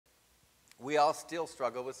we all still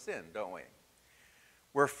struggle with sin, don't we?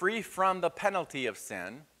 We're free from the penalty of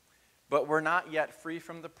sin, but we're not yet free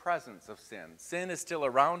from the presence of sin. Sin is still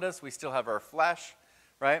around us. We still have our flesh,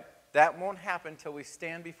 right? That won't happen until we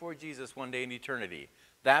stand before Jesus one day in eternity.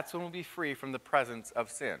 That's when we'll be free from the presence of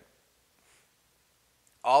sin.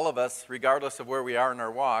 All of us, regardless of where we are in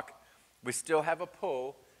our walk, we still have a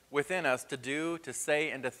pull within us to do, to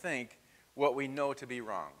say, and to think what we know to be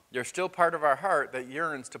wrong. There's still part of our heart that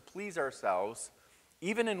yearns to please ourselves,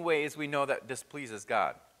 even in ways we know that displeases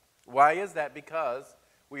God. Why is that? Because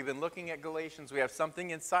we've been looking at Galatians. We have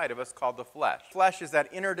something inside of us called the flesh. Flesh is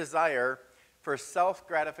that inner desire for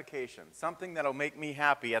self-gratification, something that'll make me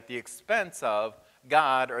happy at the expense of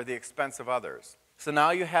God or the expense of others. So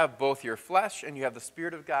now you have both your flesh and you have the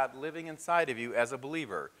Spirit of God living inside of you as a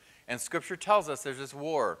believer. And Scripture tells us there's this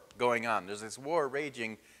war going on. There's this war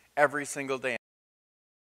raging every single day.